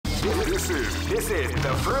This is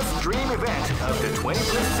the first dream event of the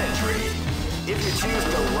 21st century. If you choose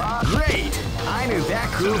the rock, great! I knew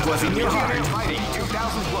that groove was in your heart. Fighting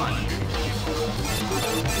 2001.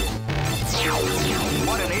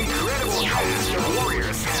 What an incredible cast of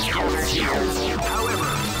warriors has gathered here. However,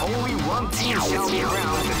 only one team shall be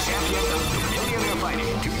crowned the champion of the Millionaire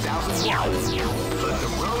Fighting 2001. But the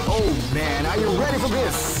road... Oh man, are you ready for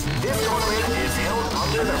this? This tournament is held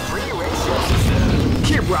under the free ratio system.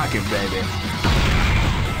 Keep rocking, baby.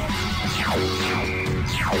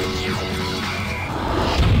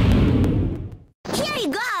 Here you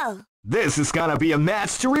go! This is gonna be a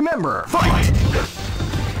match to remember. Fight!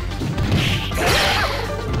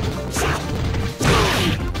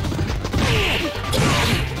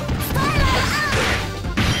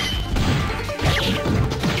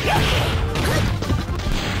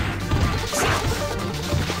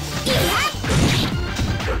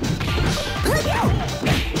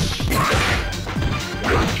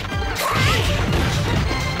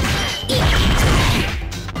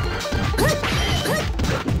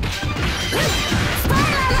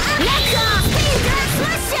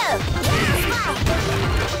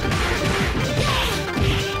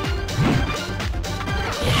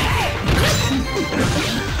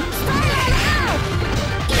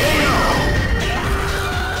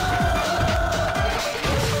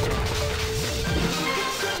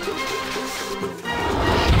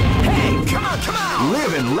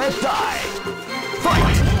 Live and let die.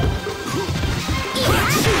 Fight!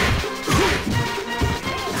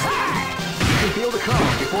 You can feel the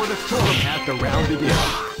calm before the storm at the round begins.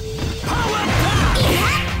 Power wave!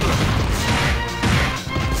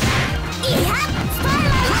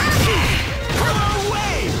 Power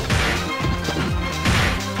wave!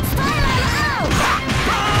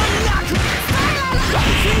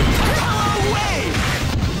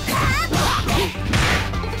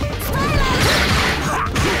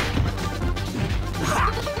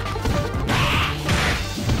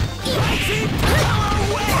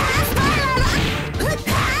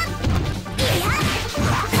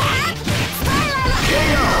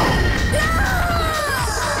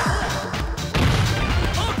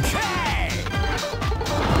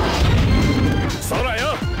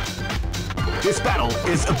 This battle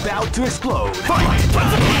is about to explode. Fight!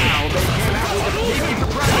 Wow, they came out with a sneaky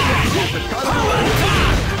surprise attack at the cut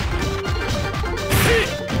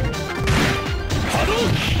of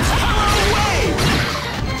Power wave!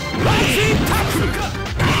 Rising tackle!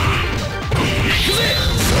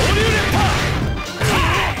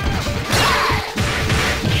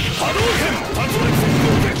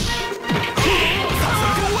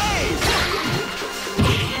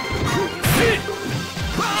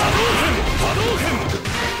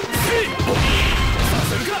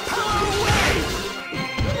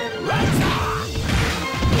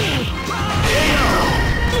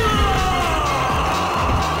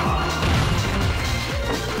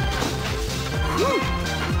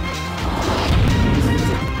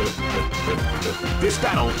 This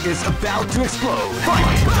battle is about to explode. Fight!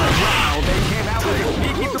 Wow, they came out with a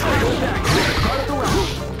sneaky surprise attack at the start of the round.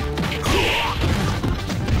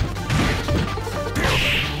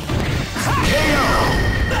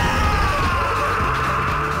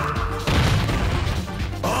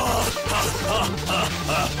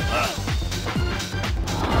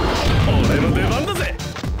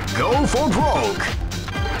 Go for broke!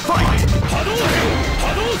 Fight! Hadouken!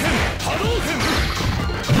 Hadouken! Hadouken!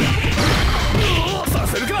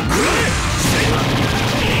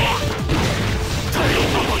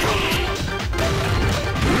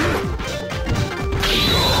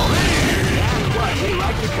 What we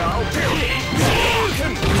like to call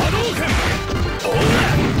Hadouken! Hadouken!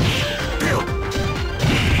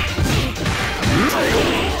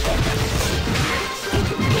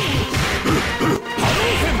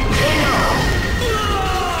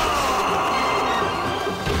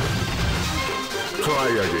 Try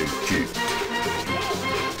again, kid.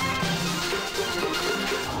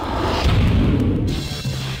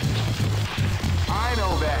 I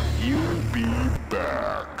know that you'll be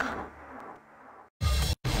back.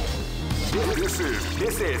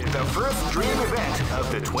 This is the first dream event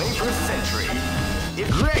of the 21st century.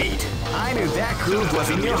 Great! I knew that groove was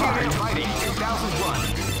in your heart. Fighting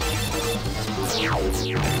 2001.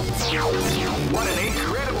 What an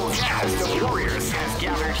incredible cast of warriors has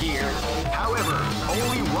gathered here. However,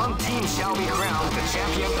 only one team shall be crowned the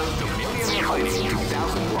champion of the Millionaire Fighting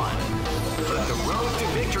 2001. But the road to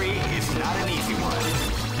victory is not an easy one.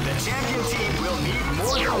 The champion team will need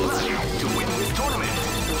more than luck to win this tournament.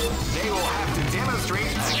 They will have to demonstrate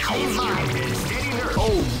a keen mind and steady nerve.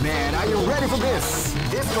 Oh man, are you ready for this?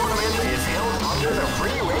 This tournament is held under the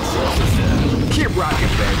free ratio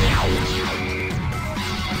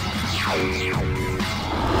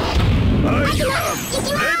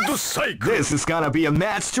This is gonna be a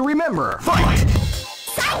match to remember. Fight!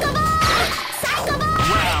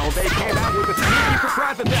 Wow, they came out with a sneaky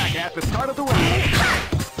surprise attack at the start of the round.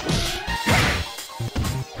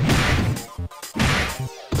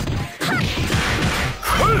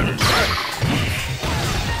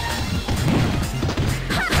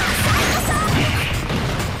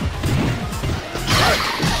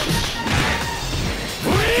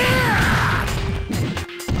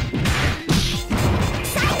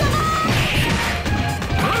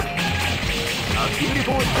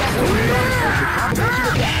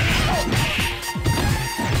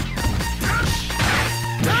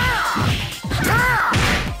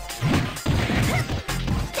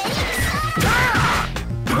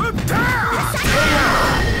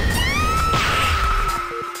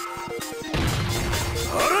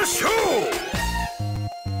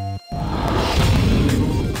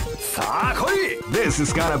 This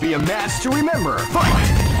is gonna be a match to remember. Fight!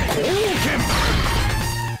 You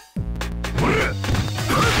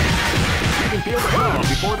can feel the calm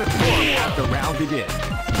before the storm as the round begins.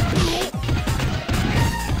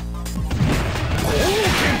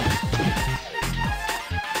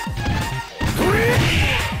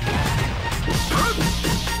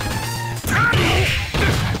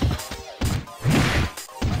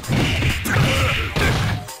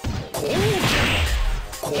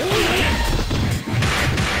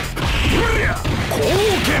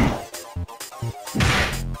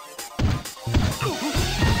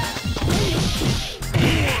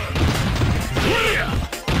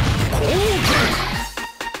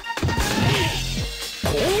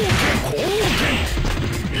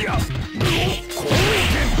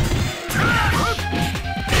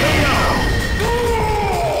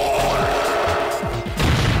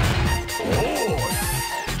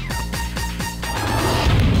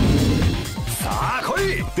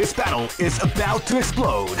 This battle is about to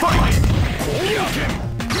explode. Fight!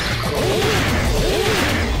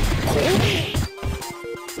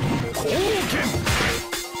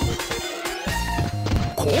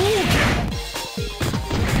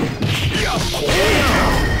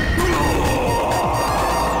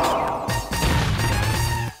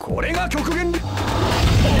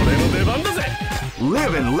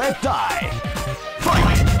 Live and let die.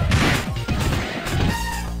 Fight!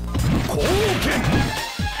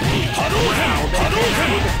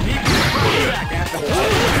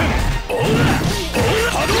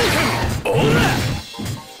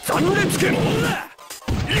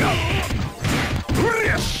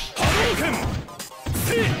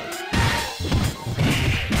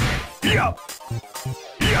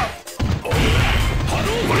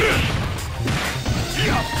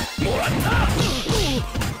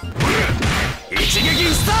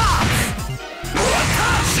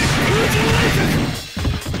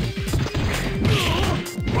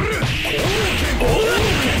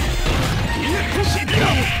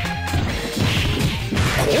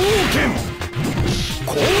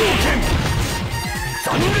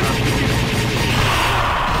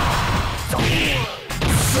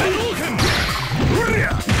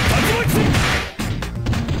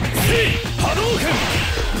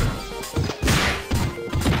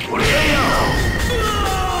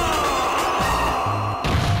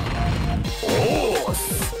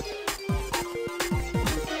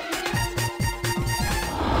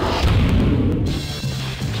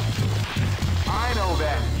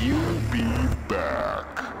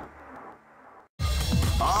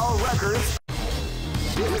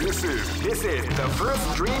 This is the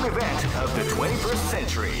first dream event of the 21st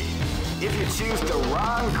century. If you choose the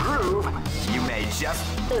wrong groove, you may just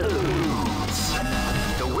lose.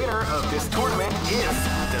 The winner of this tournament is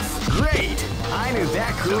the Great! I knew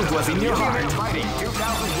that groove was in your heart. Fighting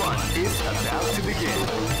 2001 is about to begin.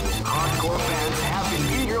 Hardcore fans have been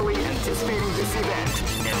eagerly anticipating this event,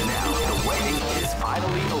 and now the waiting is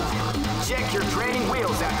finally over. Check your training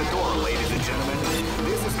wheels at the door, ladies and gentlemen.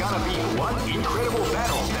 This is gonna be one incredible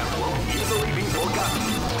battle that won't easily be forgotten.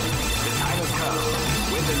 The time has come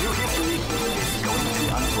when the new history is going to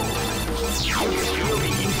unfold. You can feel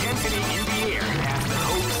the intensity in the air as the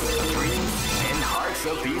hopes, dreams, and hearts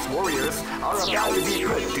of these warriors are about to be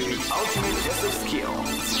put to the ultimate test of skill.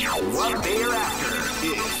 What they are after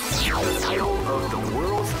is the title of the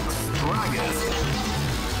world's strongest.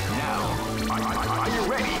 Now, are you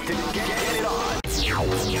ready to get it on?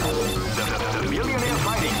 The Millionaire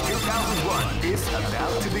Fighting 2001 is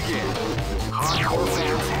about to begin. Hardcore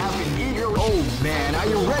fans have been eager. Oh man, are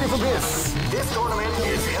you ready for this? This tournament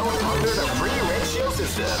is held under the free ratio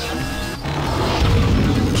system.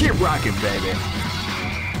 Keep rocking, baby.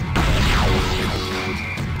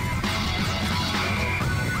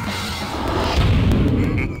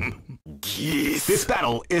 This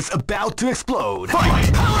battle is about to explode.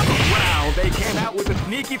 Fight! Wow, they came out with a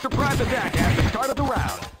sneaky surprise attack at the start of the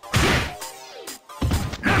round.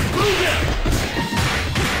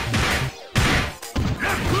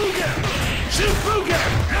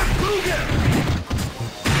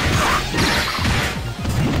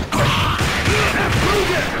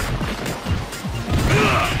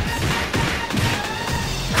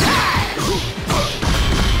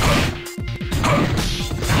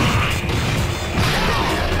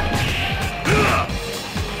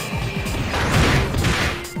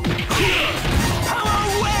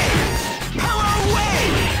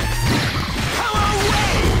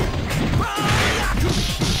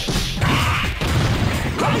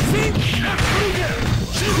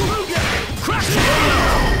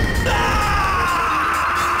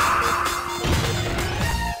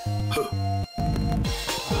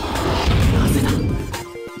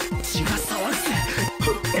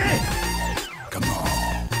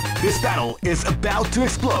 This battle is about to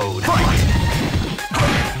explode. Fight!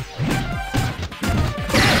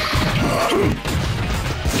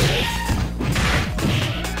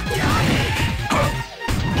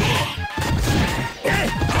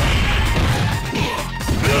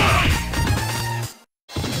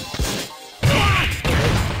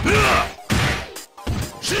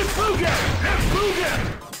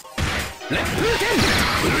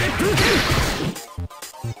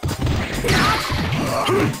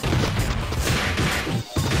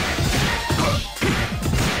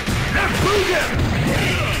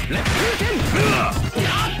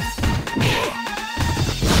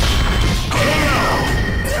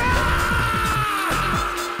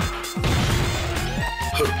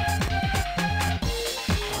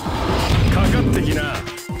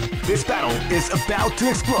 This battle is about to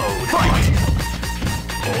explode. Fight!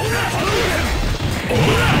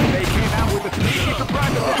 They came out with a sneaky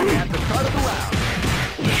surprise attack at the start of the round.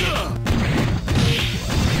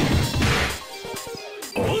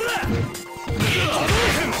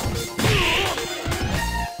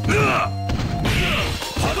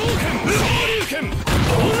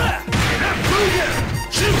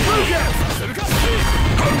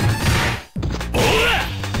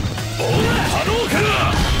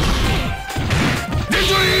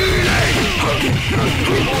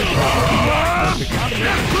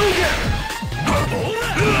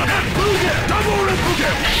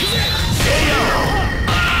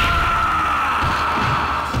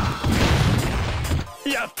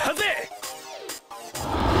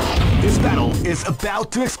 This battle is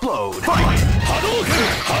about to explode. Fight!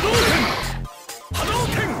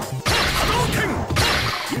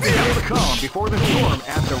 Feel the calm before the storm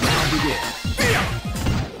as the round begins.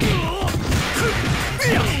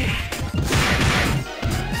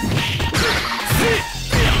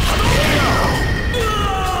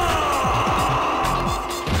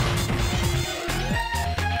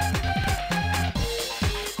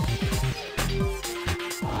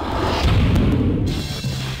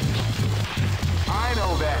 I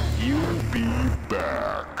know that you'll be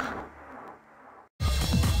back.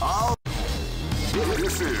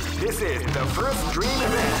 This is the first dream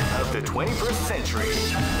event of the 21st century.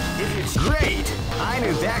 It's great! I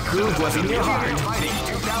knew that groove was in your heart. Fighting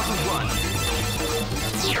 2001.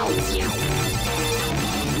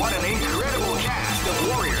 What an incredible cast of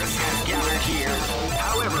warriors has gathered here.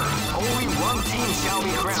 However, only one team shall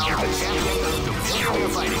be crowned the champion of the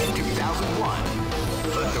Millionaire Fighting 2001.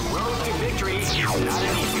 But the road to victory is not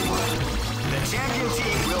an easy one. The champion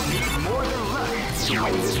team will need more than luck to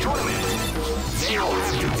win this tournament. They will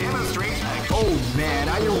have to demonstrate. Oh man,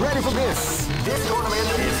 are you ready for this? This tournament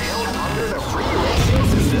is held under the free ratio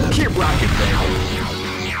system. Keep rocking, baby.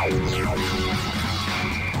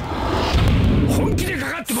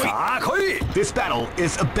 This battle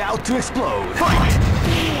is about to explode. Fight!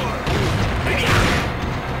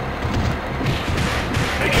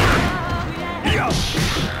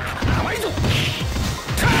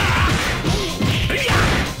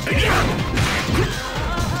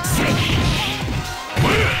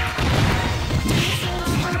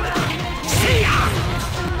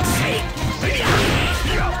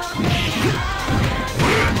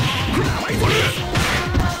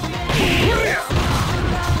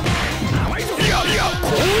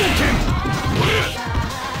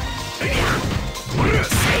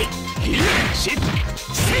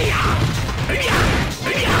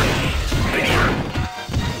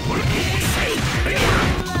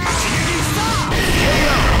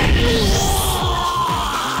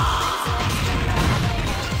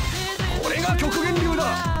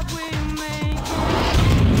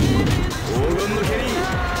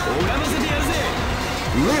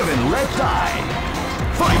 Live and let die.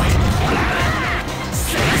 Fight!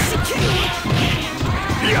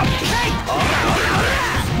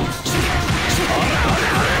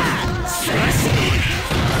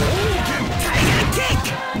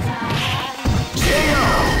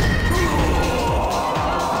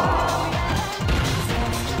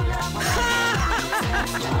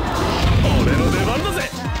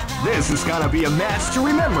 This is gonna be a match to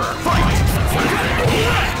remember. Fight!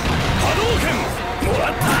 Hadouken!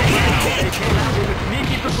 They came out with a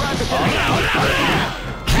sneaky surprise attack.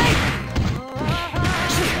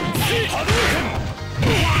 Hadouken!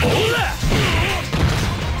 Ola!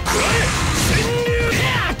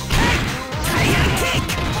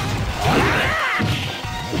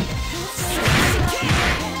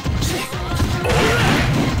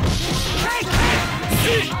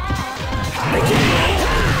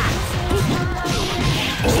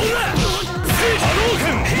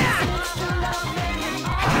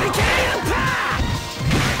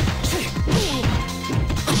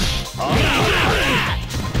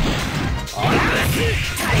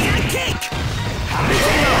 Tiger kick!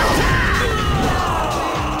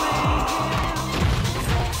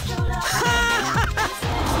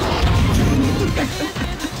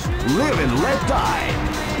 Live and let die.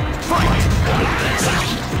 Fight!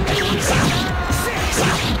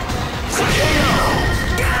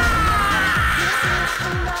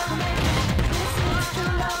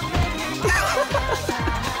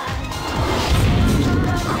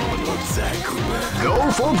 Go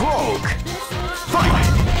for broke. Fight!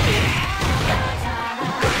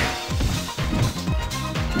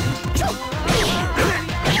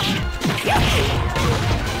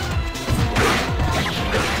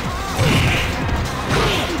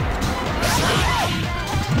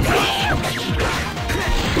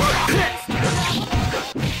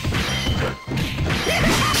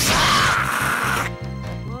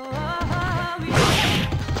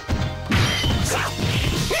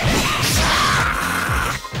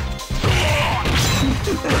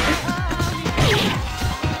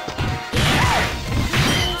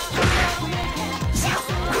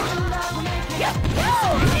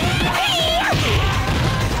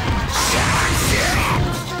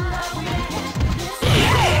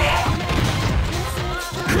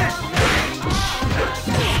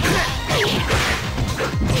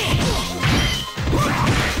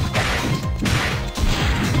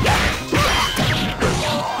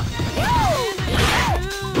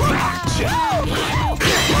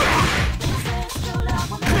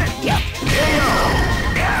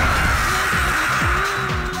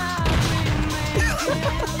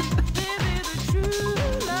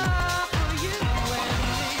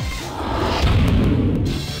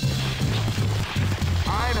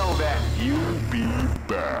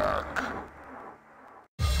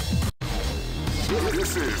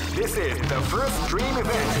 This is the first dream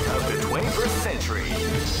event of the 21st century.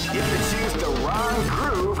 If you choose the wrong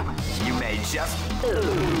groove, you may just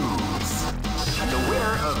lose. The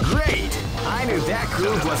winner of Great! I knew that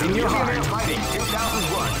groove was in your heart. Fighting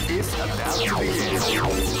 2001 is about to begin.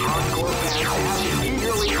 Hardcore fans have been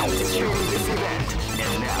eagerly anticipating this event,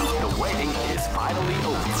 and now the waiting is finally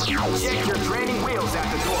over. Check your training wheels at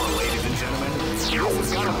the door, ladies and gentlemen. This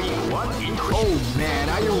is gonna be one incredible. Oh man,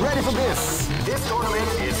 are you ready for this? This tournament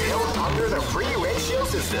is held under the free ratio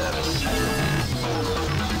system.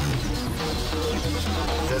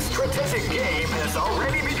 The strategic game has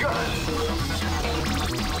already begun.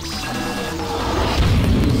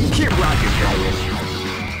 Keep rocking, guys.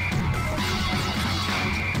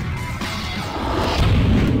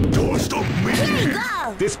 Here we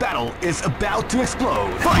go! This battle is about to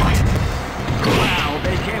explode. Fight! Wow,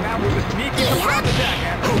 they came out with a sneaky surprise attack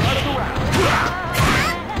at the start of the round.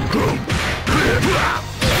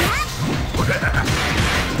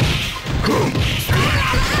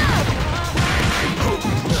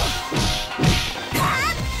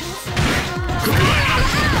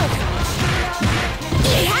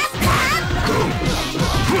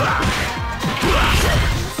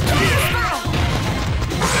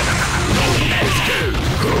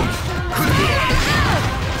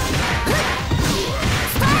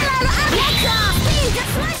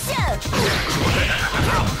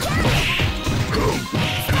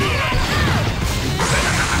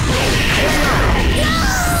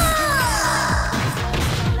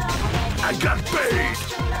 I got bait!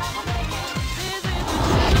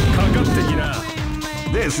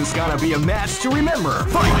 This is gonna be a match to remember.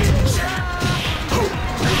 Fight!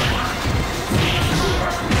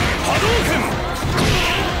 Hadouken!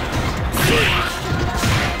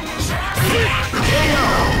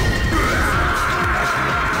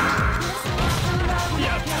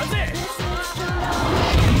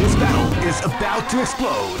 This battle is about to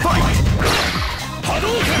explode. Fight!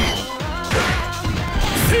 Hadouken!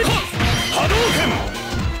 Hadouken!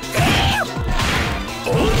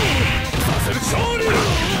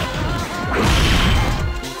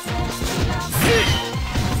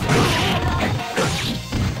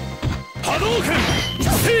 Hadouken!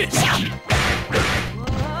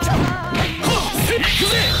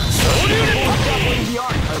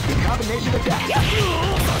 さ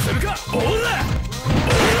せるか。オーラオ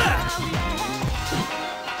ーラ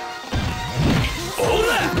オー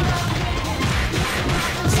ラ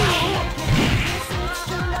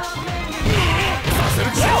させる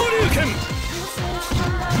か。昇竜拳。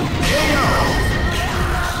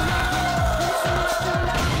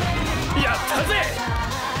やったぜ。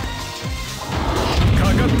か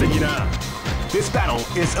かってきな。 This battle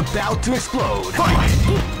is about to explode. Fight!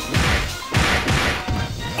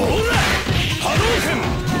 オーラ波動拳。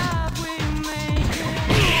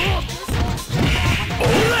オー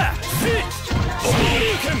ラスイ昇竜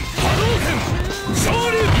拳。波動拳。昇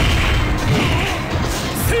竜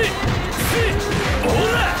スイスイオー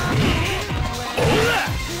ラオーラ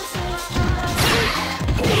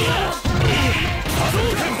オーラ波動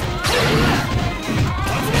拳。オーラ波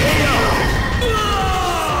動拳。うわ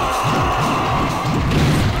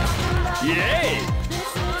ーイエーイ。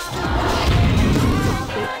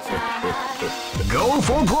 Go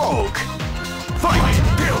for broke! Fight!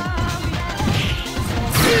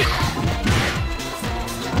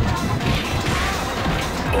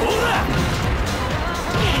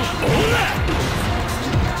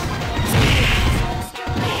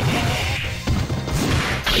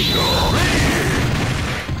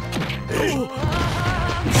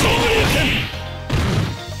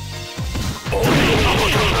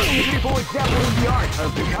 Beautiful example in the art of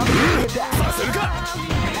becoming attack. させるか。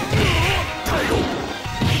最後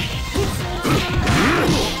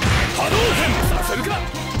波動拳。させるか。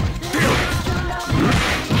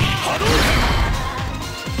波動拳。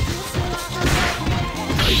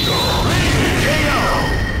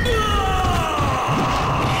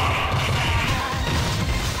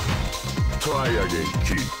 Try again,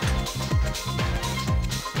 kid.